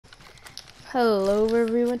Hello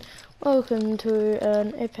everyone, welcome to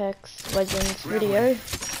an Apex Legends video,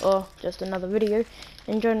 or just another video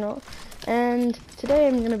in general. And today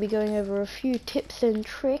I'm going to be going over a few tips and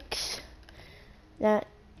tricks that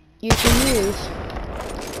you can use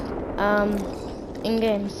in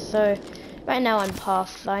games. So right now I'm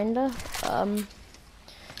Pathfinder, and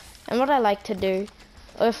what I like to do,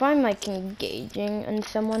 or if I'm like engaging on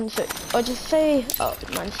someone, so or just say, oh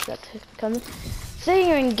mine's about to come. Say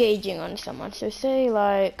you're engaging on someone, so say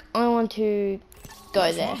like, I want to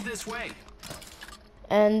go there.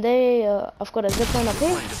 And they, I've got a zipline up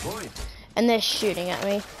here, and they're shooting at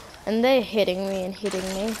me, and they're hitting me and hitting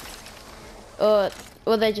me. Or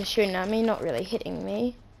they're just shooting at me, not really hitting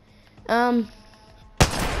me. What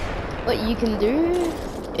you can do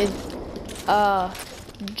is,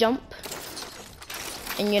 jump,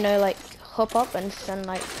 and like, hop up and then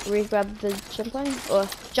like re-grab the jump line, or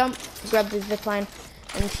jump, grab the zip line,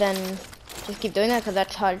 and then just keep doing that because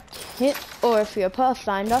that's hard to hit. Or if you're a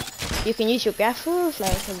Pathfinder, you can use your gaffles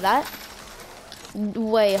like that.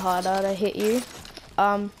 Way harder to hit you.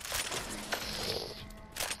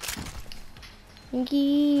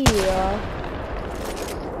 Yeah.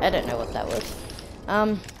 I don't know what that was.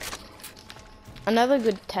 Another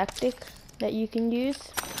good tactic that you can use.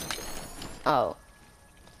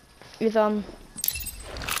 Is just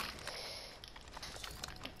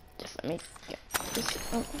let me get this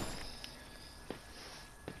up.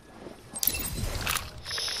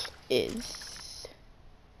 Is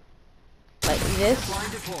like this.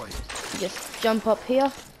 Just jump up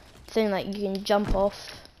here. Saying like you can jump off.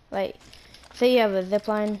 Like say you have a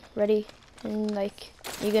zipline ready and like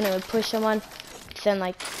you're gonna push someone, then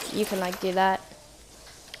like you can like do that,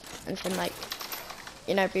 and then like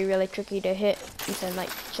be really tricky to hit, and then like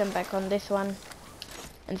jump back on this one,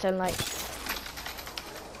 and then like,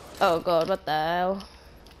 oh god, what the hell?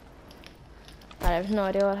 I have no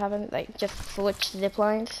idea what happened. Like just switch zip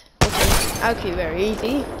lines, which is actually very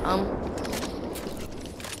easy.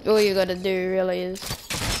 All you gotta do really is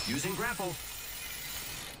using grapple.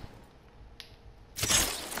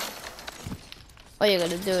 All you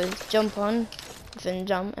gotta do is jump on, then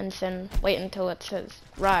jump, and then wait until it says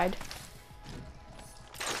ride.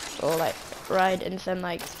 Or like ride, and then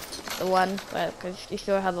like the one where, because you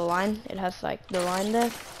still have the line, it has like the line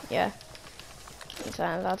there, yeah. And so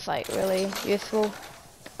that's like really useful.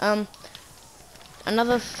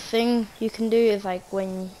 Another thing you can do is like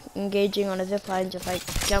when engaging on a zipline, just like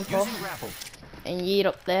jump off and yeet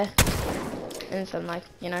up there, and then like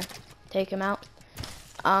take him out.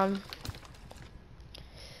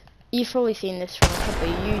 You've probably seen this from a couple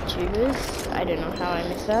of YouTubers. I don't know how I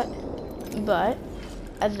missed that, but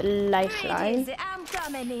as a lifeline,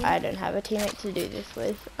 I don't have a teammate to do this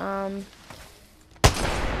with. As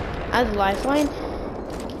a lifeline,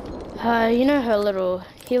 you know her little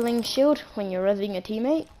healing shield when you're rezzing a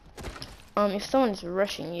teammate? If someone's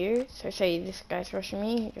rushing you, so say this guy's rushing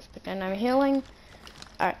me, just pretend I'm healing.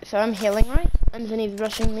 Alright, so I'm healing, right? And then he's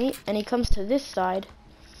rushing me, and he comes to this side.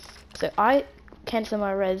 So I cancel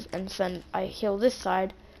my res, and then I heal this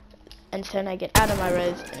side, and then I get out of my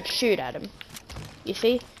res and shoot at him. You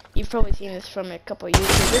see? You've probably seen this from a couple of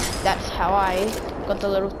YouTubers. That's how I got the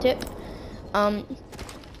little tip.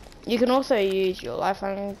 You can also use your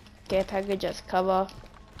lifeline care package as cover.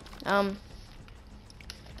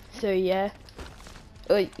 So yeah.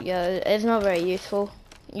 Yeah, it's not very useful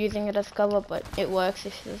using it as cover, but it works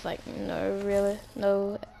if there's like nowhere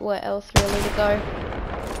else really to go.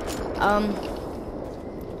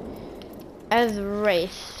 As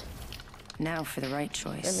race. Now for the right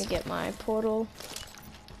choice. Let me get my portal.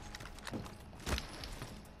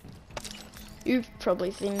 You've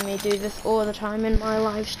probably seen me do this all the time in my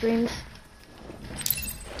live streams.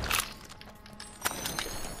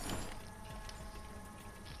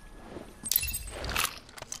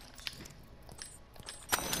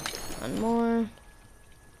 One more.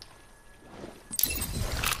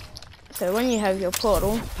 So when you have your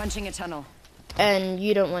portal, punching a tunnel, and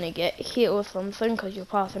you don't want to get hit or something because you're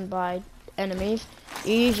passing by enemies,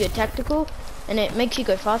 you use your tactical, and it makes you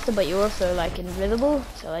go faster, but you're also like invisible,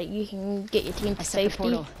 so like you can get your team to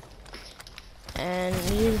safety. And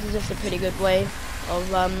this is just a pretty good way of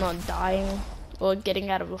not dying or getting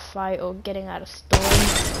out of a fight or getting out of storm.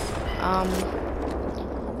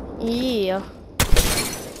 Yeah.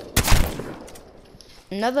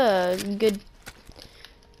 Another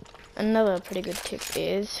pretty good tip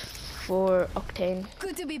is for Octane.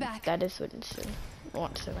 Good to be back. That is what it's I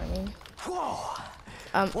mean.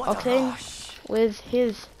 Octane with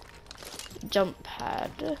his jump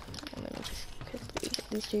pad. Let me just quickly get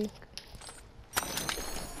these two.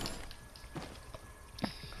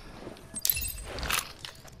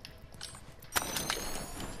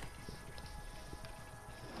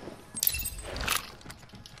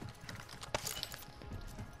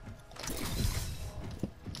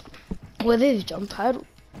 with this jump pad,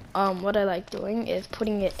 what I like doing is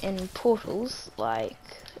putting it in portals like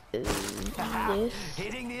this.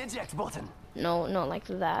 Hitting the eject button. No, not like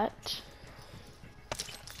that.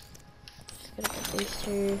 Just gotta get these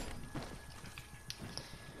two.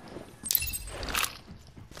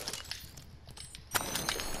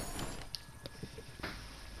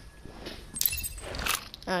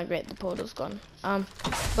 Oh great, the portal's gone.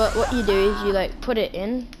 But what you do is you like put it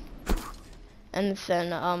in, and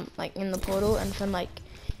then like in the portal, and then like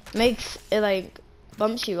makes it like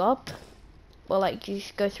bumps you up, or like you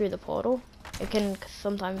go through the portal. It can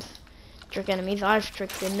sometimes trick enemies. I've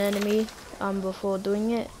tricked an enemy before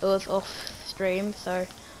doing it. It was off stream, so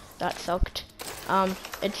that sucked.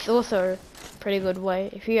 It's also a pretty good way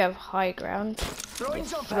if you have high ground.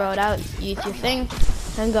 Just throw it out, use your thing,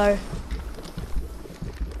 and go.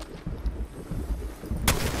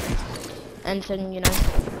 And then, you know,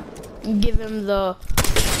 give him the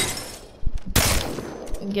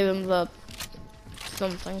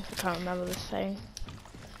something, I can't remember the saying.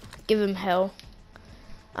 Give him hell.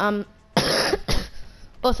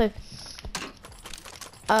 Also,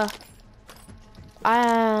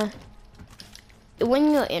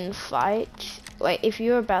 when you're in fight, like if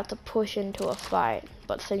you're about to push into a fight,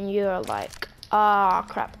 but then you're like, ah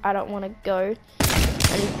crap, I don't want to go,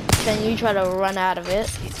 and then you try to run out of it.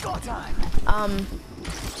 It's go time.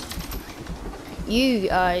 You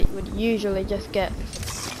would usually just get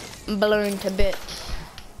blown to bits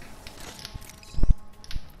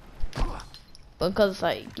because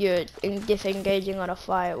like you're disengaging on a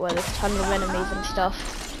fight where there's tons of enemies and stuff.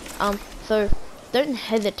 So don't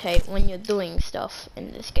hesitate when you're doing stuff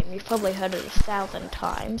in this game. You've probably heard it 1,000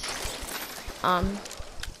 times.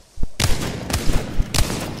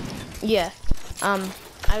 Yeah.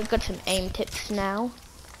 I've got some aim tips now.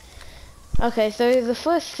 Okay, so the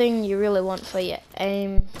first thing you really want for your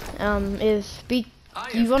aim is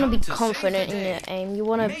you want to be confident in your aim. You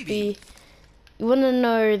want to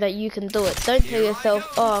know that you can do it. Don't tell yourself,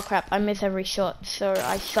 oh crap, I miss every shot, so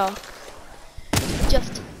I suck.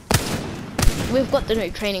 We've got the new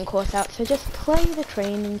training course out, so just play the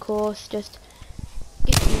training course. Just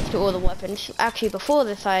get used to all the weapons. Actually, before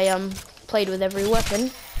this, I played with every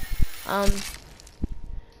weapon.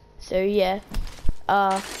 So yeah.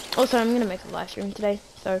 Also, I'm gonna make a live stream today,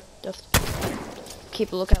 so just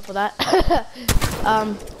keep a lookout for that.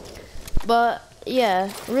 But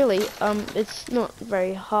yeah, really, it's not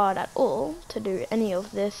very hard at all to do any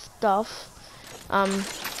of this stuff. Or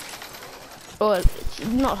it's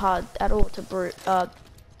not hard at all to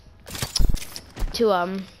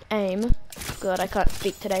aim. God, I can't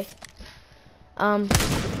speak today.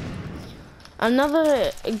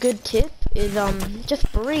 Another good tip is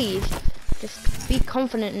just breathe. Just be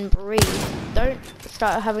confident and breathe. Don't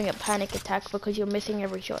start having a panic attack because you're missing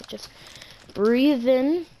every shot. Just breathe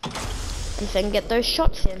in and then get those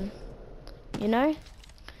shots in. You know?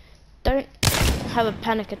 Don't have a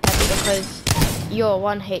panic attack because you're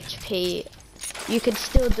 1 HP. You could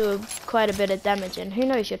still do quite a bit of damage, and who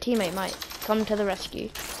knows, your teammate might come to the rescue.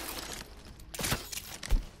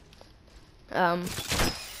 So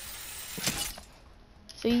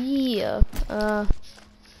yeah,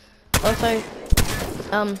 also,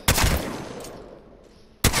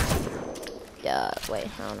 wait,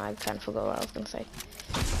 hold on, I kind of forgot what I was gonna say.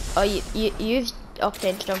 Oh, you use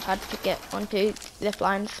Octane's jump pad to get onto zip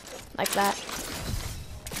lines like that.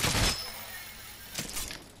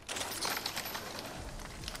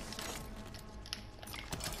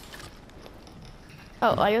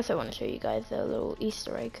 Oh, I also want to show you guys a little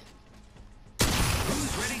Easter egg.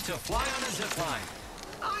 Who's ready to fly on a zip line?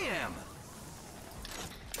 I am.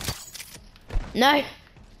 No!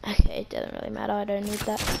 Okay, it doesn't really matter, I don't need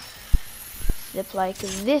that. Zip like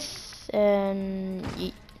this, and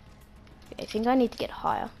I think I need to get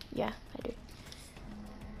higher. Yeah, I do.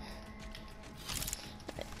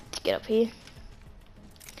 Let's get up here.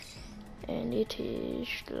 And it is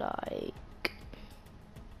like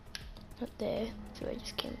not there, that's where I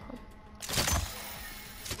just came from.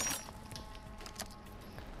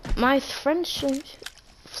 My friend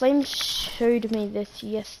Flame showed me this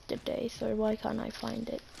yesterday, so why can't I find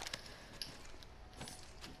it?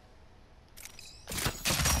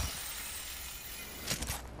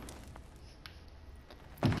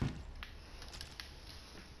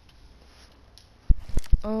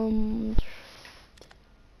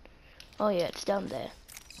 Oh yeah, it's down there.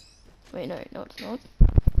 Wait, no, it's not.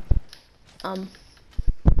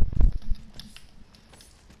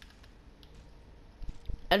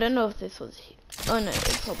 I don't know if this was here. Oh no,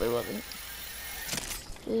 it probably wasn't.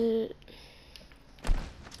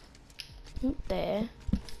 There.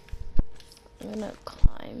 I'm gonna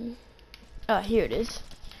climb. Oh, here it is.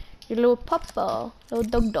 Your little puppa,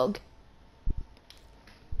 little dog.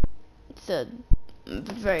 It's a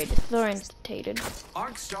very disorientated.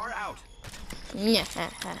 Arc star out. Yeah.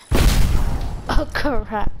 Oh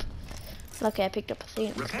crap. Lucky I picked up a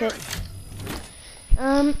thing. Repairing.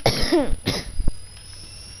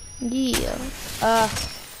 Yeah.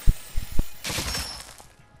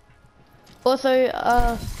 Also,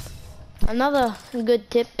 another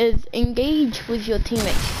good tip is engage with your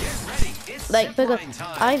teammates. Get ready. It's Like, because zipline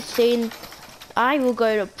time. I've seen, I will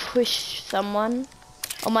go to push someone,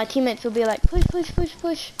 or my teammates will be like,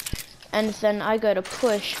 push, and then I go to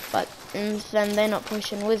push, but and then they're not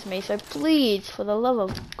pushing with me. So please, for the love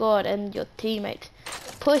of God and your teammates,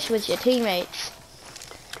 push with your teammates.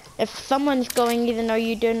 If someone's going even though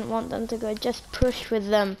you didn't want them to go, just push with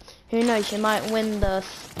them. Who knows, you might win the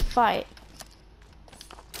fight.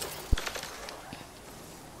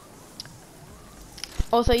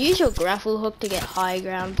 Also, use your grapple hook to get high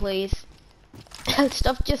ground, please.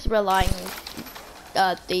 Stop just relying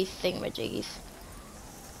on these thingamajiggies.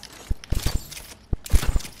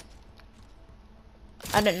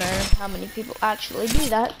 I don't know how many people actually do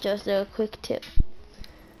that, just a quick tip.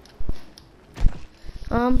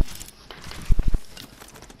 So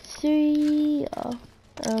yeah,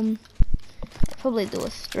 I'll probably do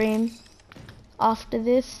a stream after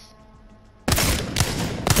this.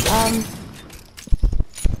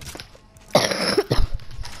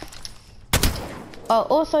 Oh,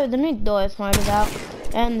 also the new Doors mode is out,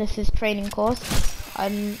 and this is training course.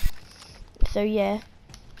 So yeah.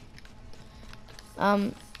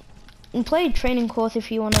 And play training course if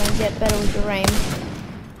you want to get better with your aim.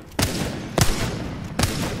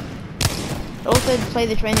 Also play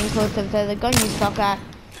the training course if there's a gun you suck at,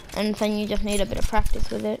 and then you just need a bit of practice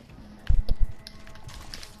with it.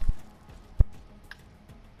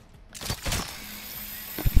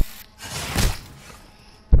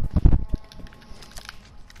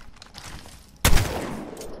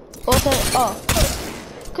 Also,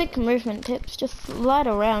 quick movement tips, just slide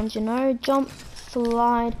around, you know, jump,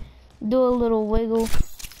 slide, do a little wiggle,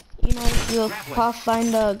 you know, your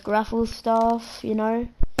Pathfinder grapple stuff, you know.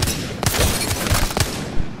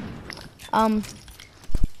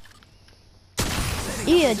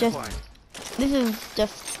 Yeah, this is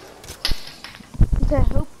just to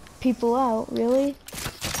help people out, really.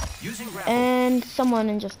 And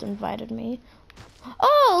someone just invited me.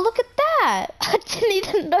 Oh, look at that! I didn't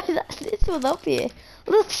even know that this was up here.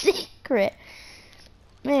 Little secret.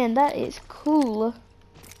 Man, that is cool.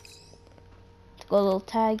 It's got a little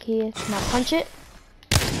tag here. Can I punch it?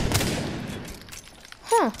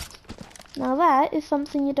 Huh. Now that is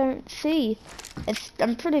something you don't see.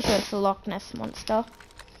 I'm pretty sure it's a Loch Ness monster.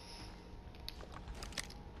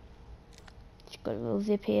 Just got a little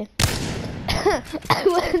zip here. I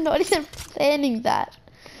was not even planning that.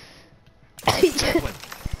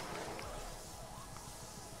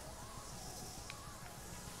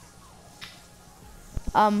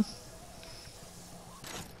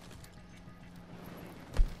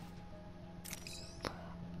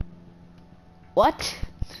 What?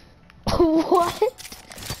 What?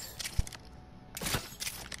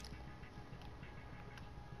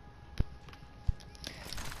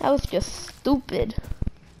 That was just stupid.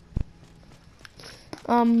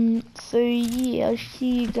 So yeah, I'll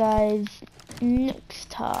see you guys next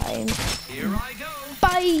time. Here I go.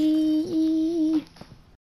 Bye!